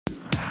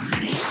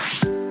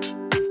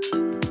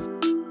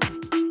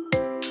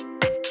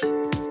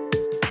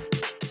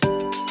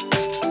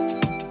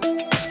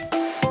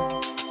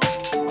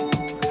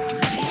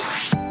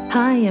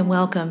and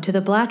welcome to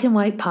the Black and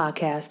White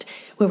Podcast,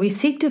 where we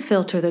seek to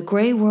filter the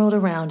gray world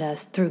around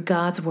us through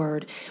God's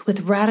Word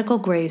with radical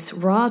grace,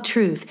 raw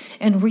truth,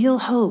 and real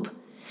hope.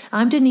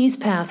 I'm Denise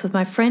Pass with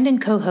my friend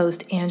and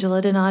co-host Angela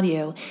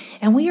Donadio,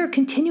 and we are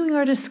continuing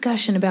our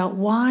discussion about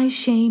why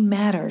shame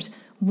matters,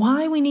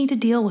 why we need to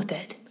deal with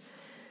it.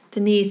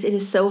 Denise, it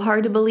is so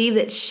hard to believe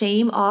that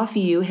Shame Off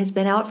You has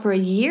been out for a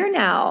year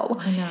now.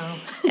 I know.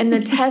 And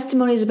the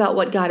testimonies about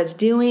what God is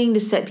doing to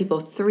set people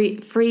free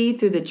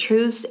through the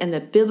truths and the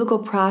biblical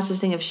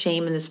processing of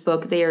shame in this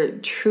book, they are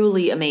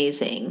truly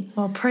amazing.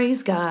 Well,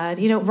 praise God.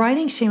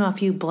 Writing Shame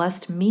Off You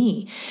blessed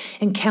me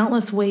in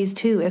countless ways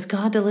too, as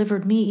God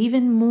delivered me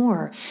even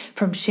more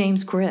from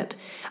shame's grip.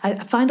 I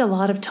find a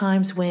lot of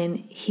times when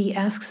He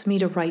asks me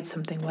to write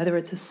something, whether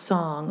it's a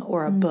song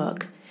or a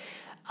book,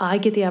 I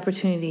get the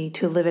opportunity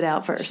to live it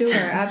out first. Sure,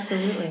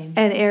 absolutely.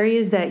 And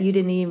areas that you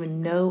didn't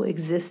even know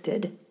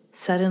existed,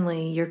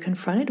 suddenly you're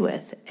confronted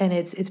with. And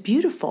it's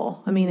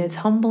beautiful. I mean, it's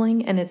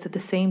humbling, and it's at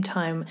the same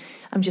time,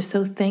 I'm just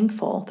so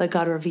thankful that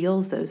God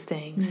reveals those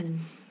things.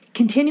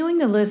 Continuing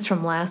the list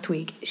from last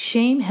week,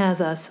 shame has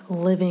us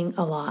living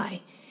a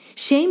lie.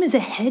 Shame is a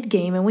head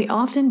game, and we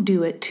often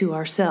do it to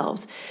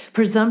ourselves.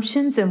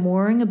 Presumptions and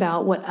worrying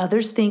about what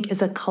others think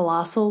is a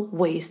colossal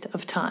waste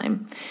of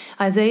time.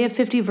 Isaiah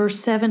 50 verse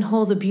 7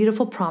 holds a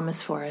beautiful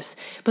promise for us.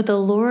 But the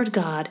Lord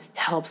God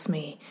helps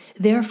me.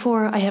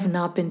 Therefore I have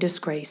not been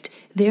disgraced.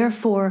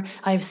 Therefore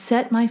I have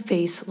set my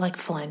face like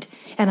flint,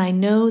 and I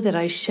know that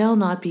I shall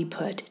not be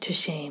put to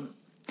shame.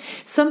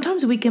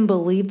 Sometimes we can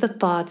believe the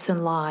thoughts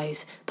and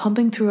lies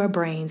pumping through our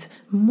brains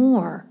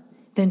more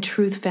than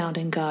truth found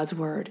in God's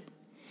Word.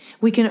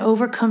 We can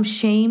overcome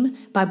shame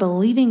by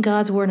believing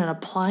God's Word and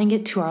applying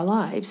it to our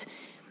lives.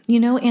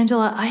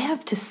 Angela, I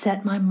have to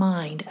set my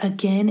mind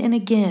again and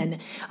again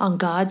on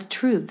God's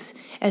truths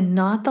and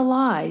not the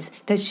lies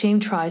that shame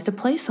tries to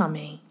place on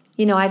me.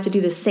 I have to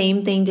do the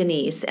same thing,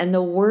 Denise. And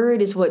the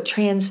Word is what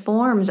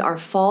transforms our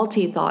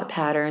faulty thought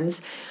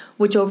patterns,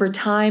 which over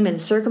time and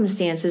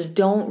circumstances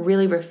don't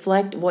really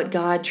reflect what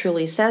God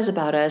truly says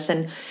about us.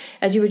 And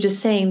as you were just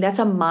saying, that's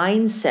a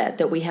mindset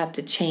that we have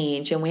to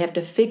change, and we have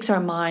to fix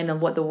our mind on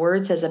what the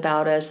Word says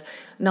about us,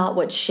 not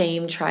what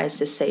shame tries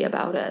to say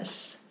about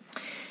us.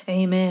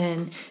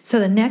 Amen. So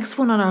the next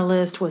one on our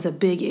list was a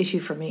big issue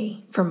for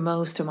me for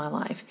most of my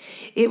life.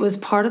 It was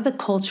part of the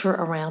culture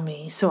around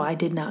me, so I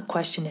did not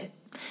question it.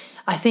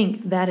 I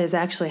think that is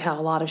actually how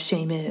a lot of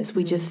shame is.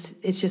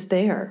 It's just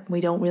there.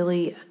 We don't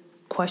really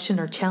question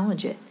or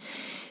challenge it.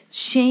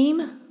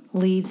 Shame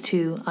leads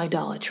to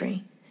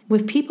idolatry.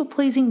 With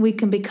people-pleasing, we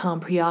can become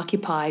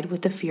preoccupied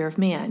with the fear of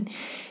man.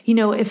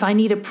 If I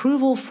need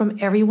approval from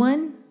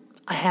everyone,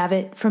 I have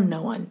it from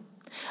no one.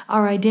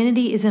 Our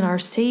identity is in our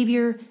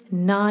Savior,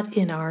 not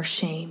in our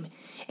shame.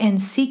 And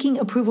seeking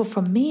approval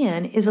from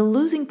man is a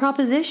losing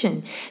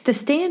proposition. The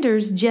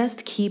standards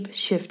just keep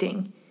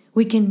shifting.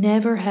 We can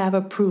never have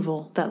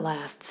approval that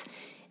lasts.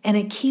 And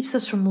it keeps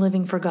us from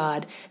living for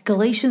God.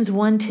 Galatians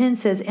 1:10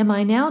 says, "Am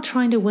I now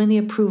trying to win the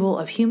approval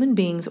of human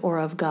beings or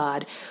of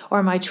God? Or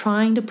am I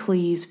trying to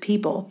please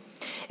people?"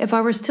 If I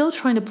were still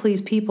trying to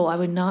please people, I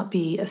would not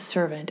be a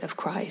servant of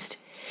Christ.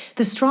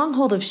 The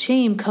stronghold of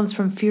shame comes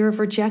from fear of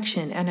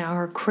rejection and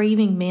our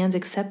craving man's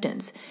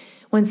acceptance.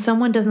 When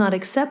someone does not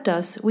accept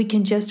us, we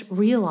can just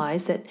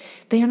realize that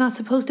they are not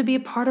supposed to be a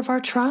part of our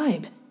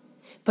tribe.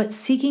 But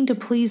seeking to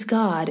please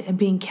God and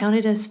being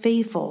counted as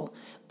faithful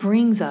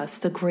brings us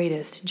the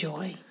greatest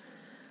joy.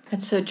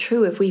 That's so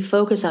true. If we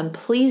focus on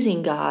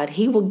pleasing God,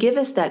 He will give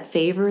us that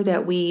favor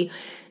that we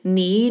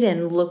need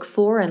and look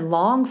for and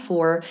long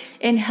for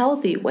in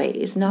healthy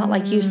ways. Not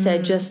like you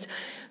said, just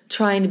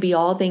trying to be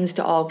all things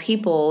to all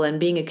people and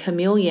being a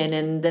chameleon,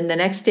 and then the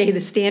next day the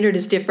standard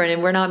is different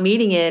and we're not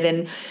meeting it,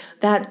 and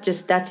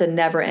that's a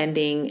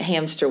never-ending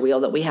hamster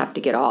wheel that we have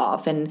to get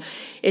off. And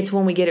it's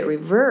when we get it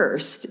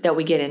reversed that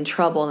we get in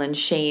trouble and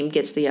shame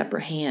gets the upper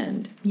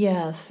hand.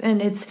 Yes,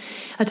 and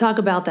I talk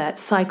about that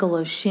cycle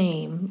of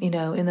shame,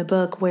 in the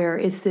book, where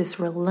it's this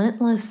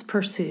relentless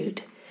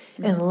pursuit.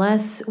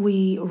 Unless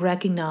we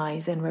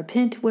recognize and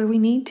repent where we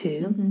need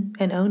to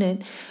and own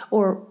it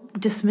or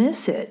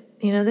dismiss it,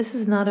 this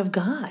is not of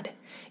God.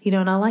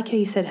 And I like how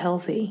you said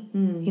healthy.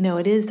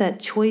 It is that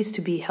choice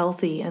to be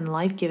healthy and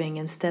life-giving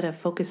instead of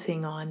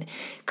focusing on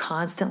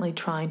constantly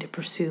trying to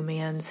pursue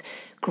man's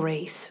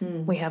grace.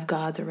 We have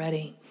God's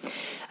already.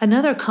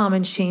 Another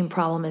common shame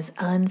problem is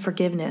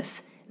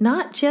unforgiveness.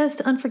 Not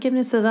just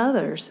unforgiveness of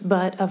others,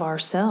 but of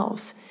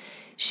ourselves.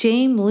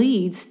 Shame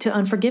leads to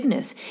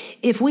unforgiveness.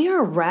 If we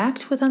are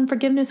racked with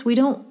unforgiveness, we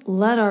don't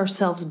let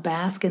ourselves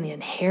bask in the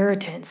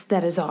inheritance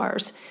that is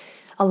ours.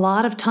 A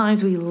lot of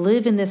times we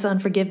live in this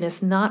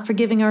unforgiveness, not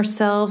forgiving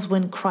ourselves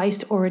when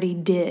Christ already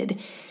did.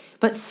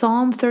 But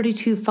Psalm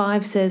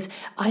 32:5 says,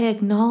 "I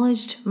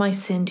acknowledged my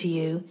sin to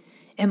you,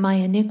 and my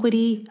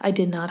iniquity I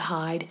did not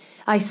hide.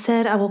 I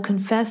said, I will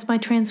confess my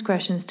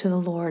transgressions to the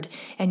Lord,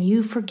 and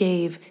you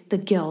forgave the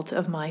guilt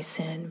of my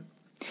sin."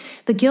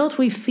 The guilt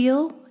we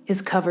feel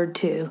is covered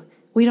too.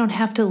 We don't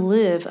have to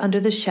live under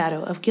the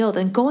shadow of guilt.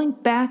 And going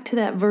back to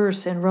that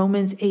verse in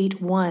Romans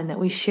 8:1 that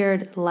we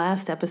shared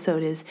last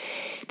episode is,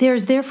 there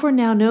is therefore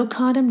now no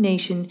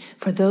condemnation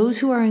for those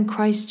who are in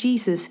Christ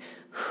Jesus,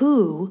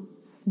 who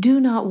do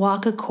not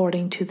walk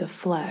according to the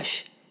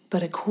flesh,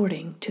 but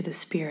according to the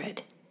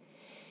Spirit.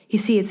 You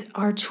see, it's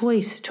our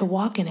choice to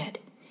walk in it.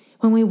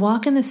 When we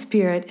walk in the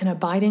Spirit and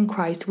abide in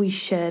Christ, we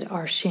shed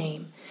our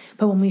shame.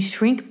 But when we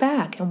shrink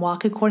back and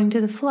walk according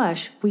to the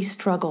flesh, we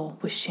struggle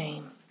with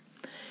shame.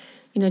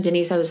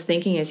 Denise, I was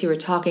thinking as you were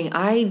talking,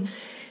 I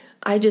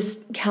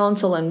just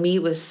counsel and meet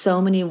with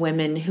so many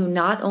women who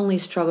not only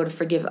struggle to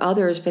forgive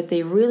others, but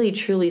they really,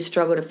 truly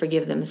struggle to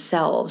forgive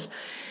themselves.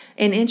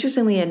 And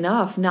interestingly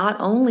enough, not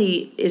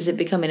only is it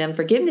becoming an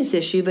unforgiveness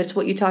issue, but it's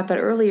what you talked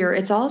about earlier,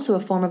 it's also a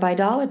form of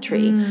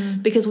idolatry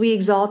because we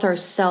exalt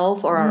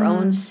ourselves or our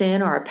own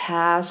sin or our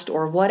past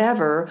or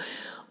whatever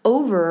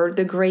over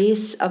the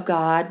grace of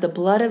God, the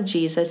blood of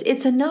Jesus.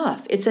 It's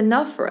enough. It's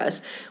enough for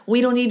us.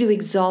 We don't need to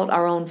exalt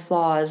our own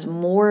flaws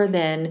more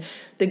than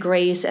the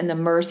grace and the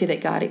mercy that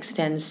God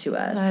extends to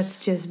us.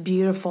 That's just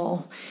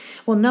beautiful.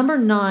 Well, number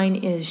 9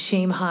 is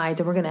shame hides,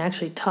 and we're going to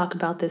actually talk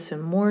about this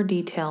in more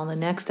detail in the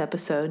next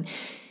episode.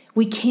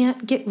 We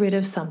can't get rid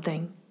of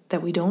something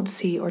that we don't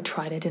see or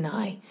try to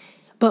deny.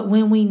 But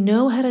when we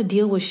know how to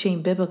deal with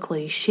shame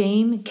biblically,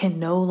 shame can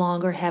no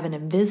longer have an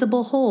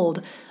invisible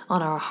hold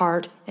on our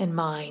heart and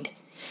mind.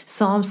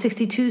 Psalm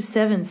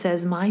 62:7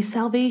 says, "My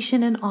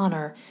salvation and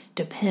honor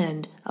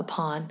depend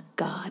upon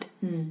God."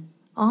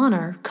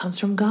 Honor comes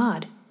from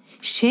God.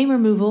 Shame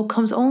removal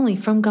comes only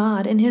from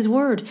God and His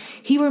Word.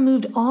 He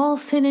removed all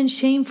sin and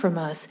shame from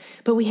us,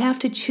 but we have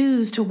to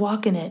choose to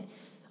walk in it.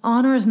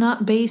 Honor is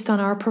not based on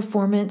our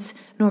performance,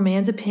 nor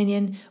man's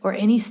opinion, or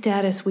any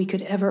status we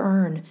could ever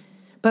earn.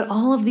 But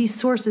all of these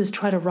sources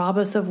try to rob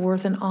us of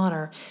worth and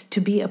honor to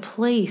be a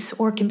place,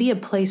 or can be a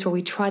place where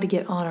we try to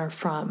get honor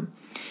from.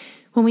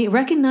 When we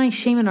recognize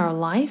shame in our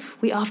life,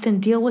 we often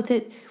deal with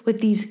it with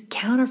these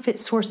counterfeit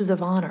sources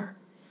of honor,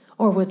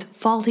 or with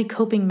faulty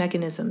coping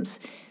mechanisms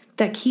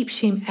that keep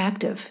shame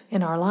active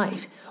in our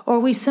life, or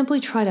we simply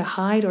try to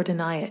hide or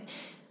deny it.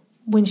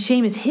 When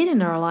shame is hidden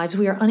in our lives,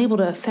 we are unable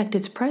to affect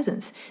its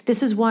presence.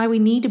 This is why we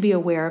need to be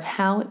aware of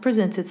how it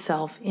presents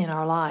itself in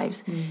our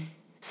lives.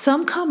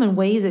 Some common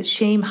ways that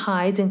shame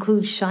hides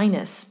include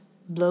shyness,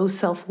 low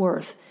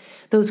self-worth,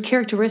 those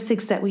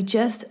characteristics that we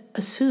just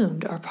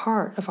assumed are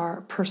part of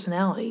our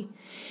personality.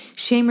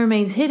 Shame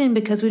remains hidden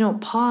because we don't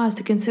pause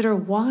to consider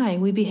why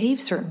we behave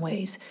certain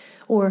ways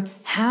or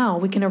how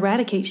we can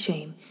eradicate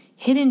shame.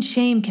 Hidden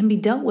shame can be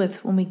dealt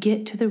with when we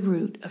get to the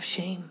root of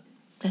shame.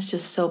 That's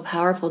just so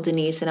powerful,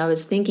 Denise. And I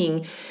was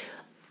thinking,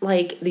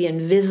 like, the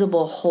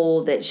invisible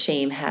hold that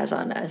shame has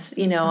on us.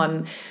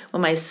 When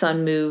my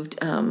son moved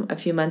a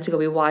few months ago,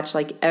 we watched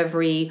like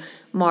every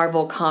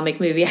Marvel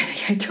comic movie. I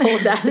think I told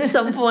that at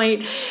some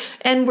point.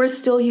 And we're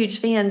still huge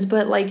fans.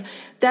 But like,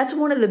 that's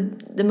one of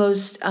the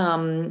most,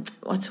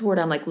 what's the word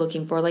I'm like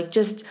looking for? Like,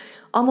 just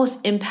almost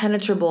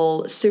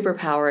impenetrable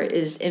superpower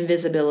is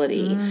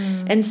invisibility.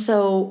 And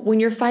so when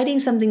you're fighting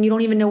something you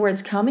don't even know where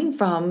it's coming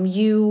from,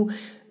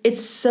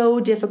 it's so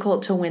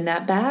difficult to win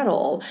that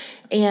battle.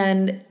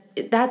 And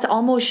that's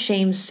almost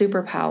shame's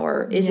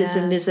superpower, is its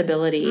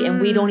invisibility,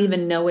 and we don't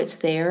even know it's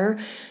there.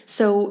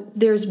 So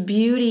there's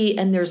beauty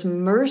and there's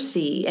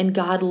mercy and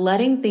God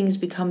letting things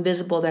become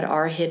visible that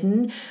are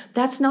hidden.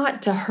 That's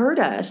not to hurt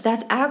us.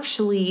 That's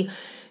actually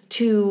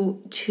to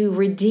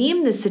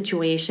redeem the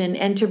situation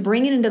and to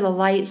bring it into the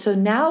light. So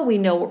now we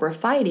know what we're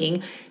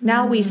fighting.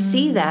 Now we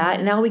see that,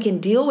 and now we can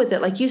deal with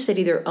it. Like you said,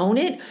 either own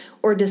it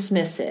or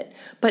dismiss it,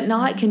 but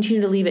not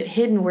continue to leave it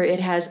hidden where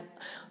it has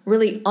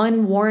really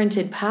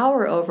unwarranted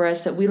power over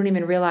us that we don't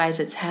even realize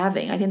it's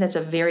having. I think that's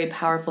a very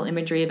powerful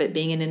imagery of it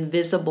being an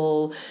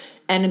invisible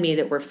enemy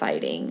that we're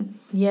fighting.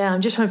 Yeah,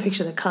 I'm just trying to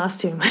picture the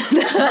costume.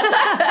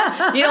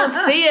 You don't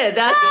see it.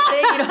 That's the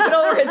thing. You don't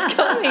know where it's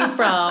coming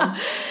from.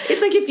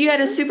 It's like if you had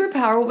a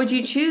superpower, what would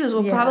you choose?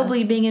 Well,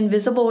 probably being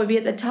invisible would be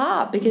at the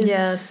top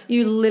because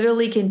you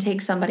literally can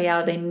take somebody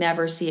out. They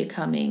never see it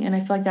coming. And I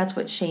feel like that's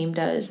what shame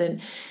does.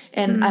 And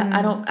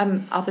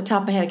I'm off the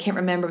top of my head, I can't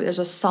remember, but there's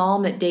a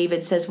psalm that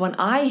David says, when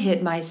I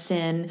hid my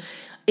sin,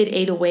 it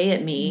ate away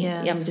at me.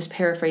 I'm just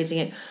paraphrasing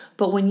it.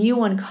 But when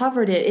you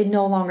uncovered it, it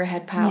no longer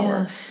had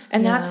power.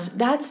 And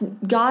that's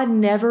God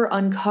never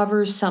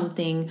uncovers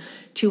something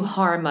to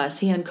harm us.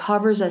 He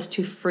uncovers it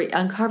to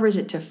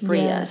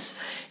free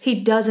us.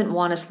 He doesn't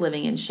want us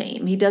living in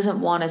shame. He doesn't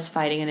want us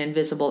fighting an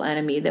invisible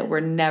enemy that we're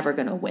never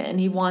going to win.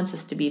 He wants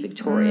us to be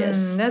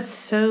victorious. That's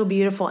so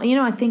beautiful.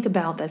 I think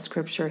about that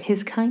scripture.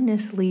 His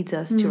kindness leads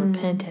us to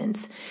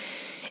repentance.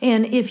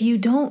 And if you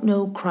don't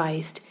know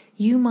Christ,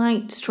 you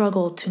might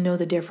struggle to know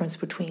the difference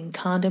between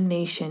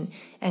condemnation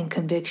and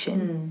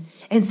conviction.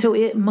 And so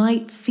it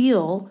might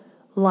feel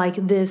like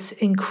this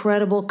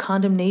incredible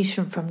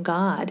condemnation from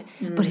God,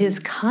 but His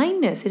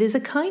kindness, it is a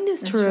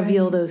kindness to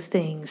reveal those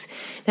things.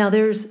 Now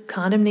there's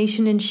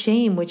condemnation and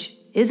shame, which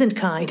isn't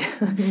kind.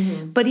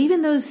 But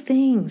even those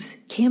things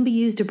can be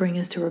used to bring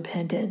us to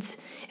repentance.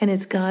 And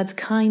it's God's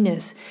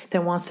kindness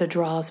that wants to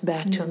draw us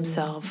back to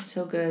himself.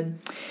 So good.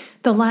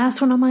 The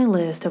last one on my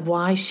list of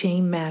why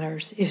shame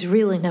matters is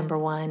really number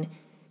one.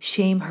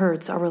 Shame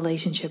hurts our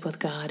relationship with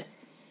God.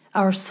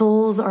 Our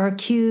souls are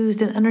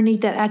accused, and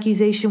underneath that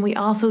accusation, we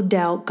also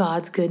doubt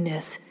God's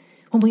goodness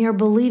when we are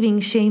believing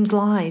shame's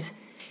lies.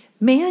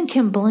 Man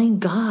can blame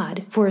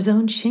God for his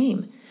own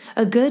shame.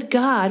 A good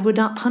God would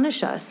not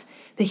punish us.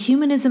 The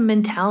humanism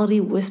mentality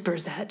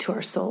whispers that to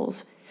our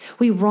souls.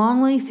 We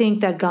wrongly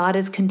think that God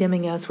is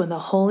condemning us when the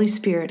Holy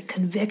Spirit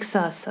convicts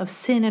us of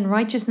sin and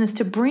righteousness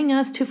to bring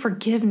us to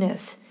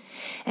forgiveness.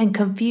 And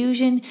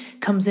confusion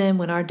comes in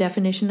when our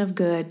definition of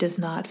good does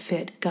not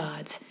fit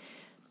God's.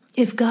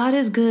 If God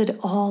is good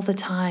all the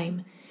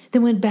time,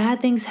 then when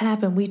bad things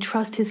happen, we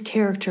trust his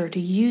character to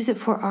use it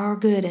for our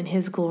good and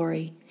his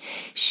glory.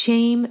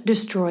 Shame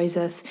destroys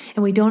us,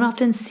 and we don't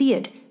often see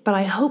it, but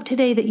I hope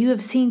today that you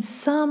have seen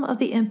some of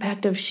the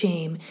impact of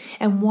shame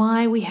and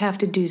why we have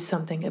to do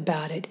something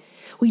about it.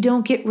 We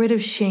don't get rid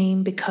of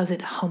shame because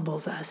it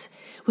humbles us.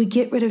 We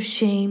get rid of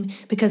shame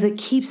because it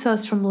keeps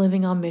us from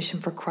living on mission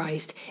for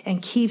Christ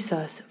and keeps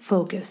us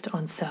focused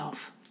on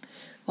self.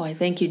 Well, I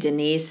thank you,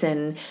 Denise.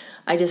 And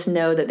I just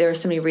know that there are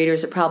so many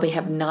readers that probably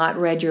have not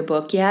read your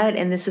book yet.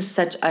 And this is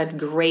such a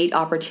great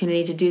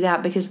opportunity to do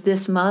that, because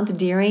this month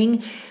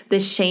during the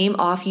Shame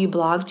Off You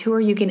blog tour,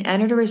 you can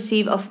enter to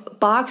receive a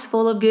box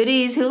full of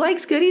goodies. Who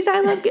likes goodies?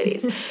 I love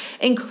goodies,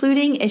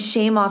 including a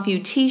Shame Off You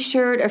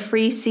t-shirt, a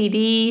free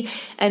CD,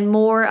 and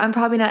more. I'm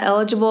probably not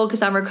eligible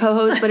because I'm her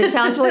co-host, but it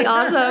sounds really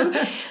awesome.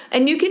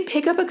 And you can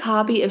pick up a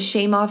copy of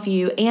Shame Off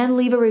You and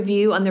leave a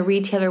review on the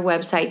retailer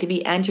website to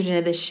be entered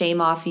into the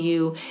Shame Off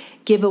You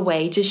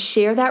giveaway. Just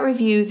share that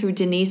review through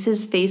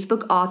Denise's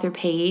Facebook author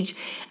page,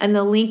 and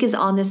the link is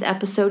on this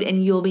episode,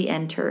 and you'll be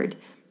entered.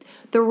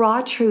 The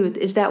raw truth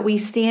is that we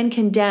stand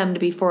condemned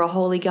before a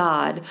holy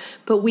God,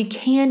 but we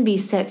can be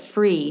set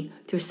free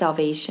through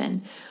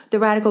salvation. The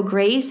radical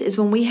grace is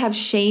when we have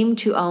shame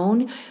to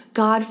own,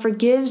 God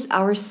forgives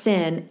our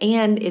sin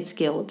and its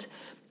guilt.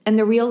 And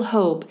the real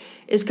hope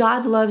is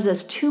God loves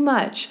us too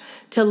much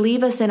to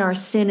leave us in our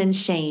sin and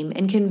shame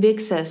and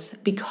convicts us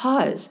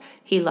because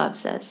he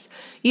loves us.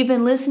 You've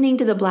been listening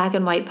to the Black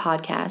and White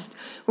podcast,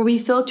 where we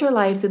filter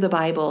life through the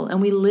Bible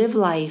and we live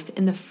life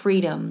in the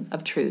freedom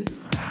of truth.